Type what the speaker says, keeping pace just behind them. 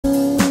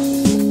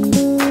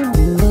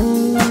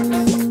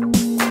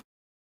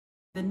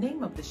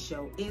of the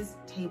show is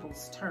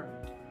Tables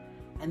Turned.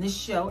 And this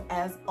show,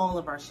 as all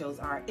of our shows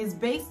are, is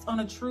based on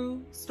a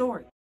true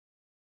story.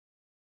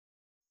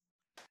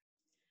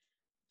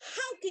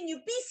 How can you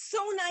be so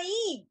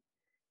naive?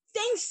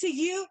 Thanks to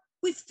you,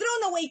 we've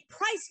thrown away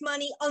prize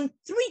money on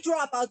 3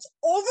 dropouts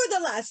over the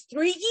last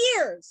 3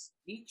 years.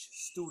 Each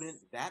student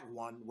that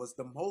won was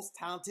the most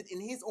talented in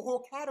his or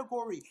her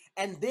category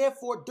and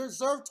therefore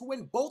deserved to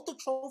win both the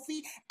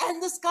trophy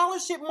and the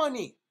scholarship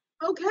money.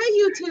 Okay,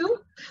 you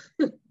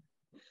two.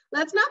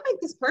 Let's not make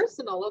this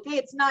personal, okay?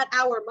 It's not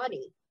our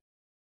money.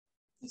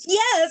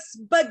 Yes,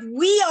 but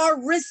we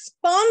are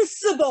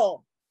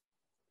responsible.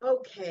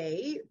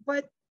 Okay,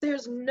 but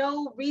there's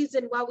no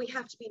reason why we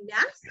have to be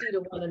nasty to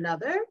one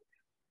another.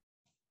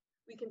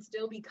 We can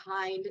still be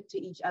kind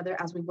to each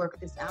other as we work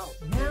this out.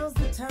 Now's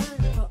the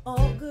time for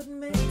all good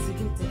men to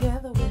get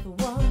together with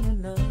one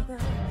another.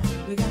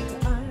 We got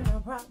to iron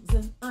our problems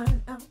and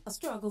iron out our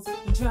struggles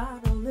and try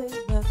to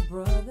live better.